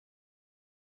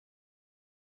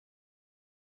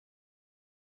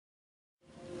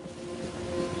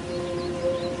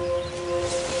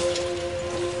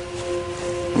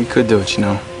could do it, you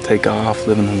know. Take off,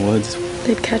 live in the woods.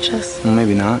 They'd catch us. Well,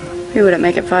 maybe not. We wouldn't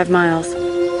make it 5 miles.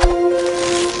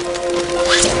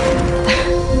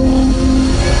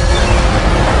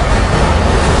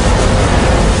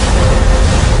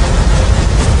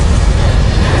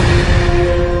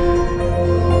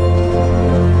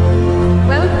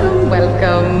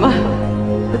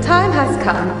 The time has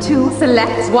come to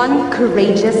select one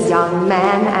courageous young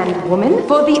man and woman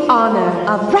for the honor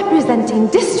of representing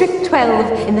District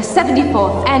 12 in the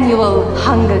 74th Annual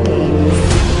Hunger Games.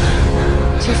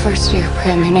 It's your first year,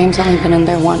 Prim. Your name's only been in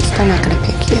there once. They're not gonna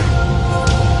pick you.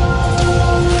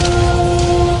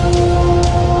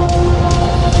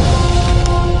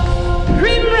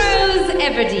 Primrose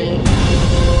Everdeen.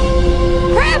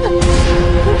 Prim!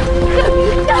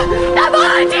 I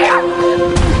volunteer!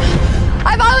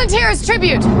 I volunteer as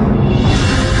tribute!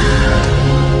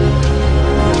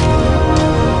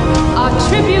 Our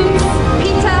tributes,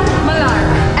 Peter Malark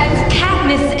and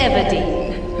Katniss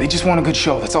Everdeen. They just want a good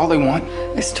show. That's all they want.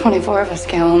 There's 24 of us,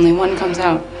 Gail. Only one comes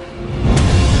out.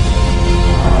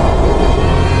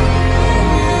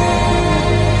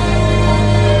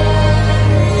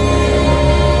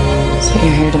 So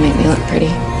you're here to make me look pretty?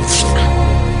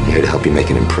 I'm here to help you make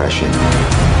an impression.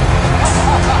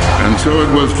 And so it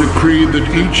was decreed that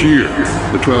each year,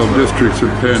 the 12 districts of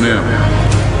Pan Am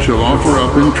shall offer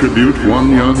up in tribute one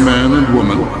young man and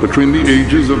woman between the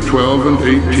ages of 12 and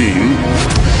 18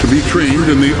 to be trained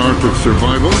in the art of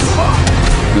survival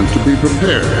and to be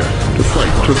prepared to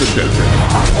fight to the death.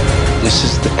 This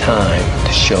is the time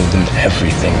to show them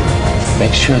everything.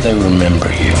 Make sure they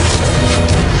remember you.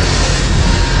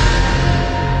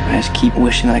 I just keep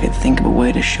wishing I could think of a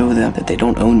way to show them that they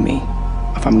don't own me.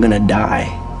 If I'm gonna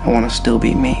die, I want to still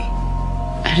be me.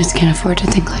 I just can't afford to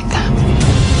think like that.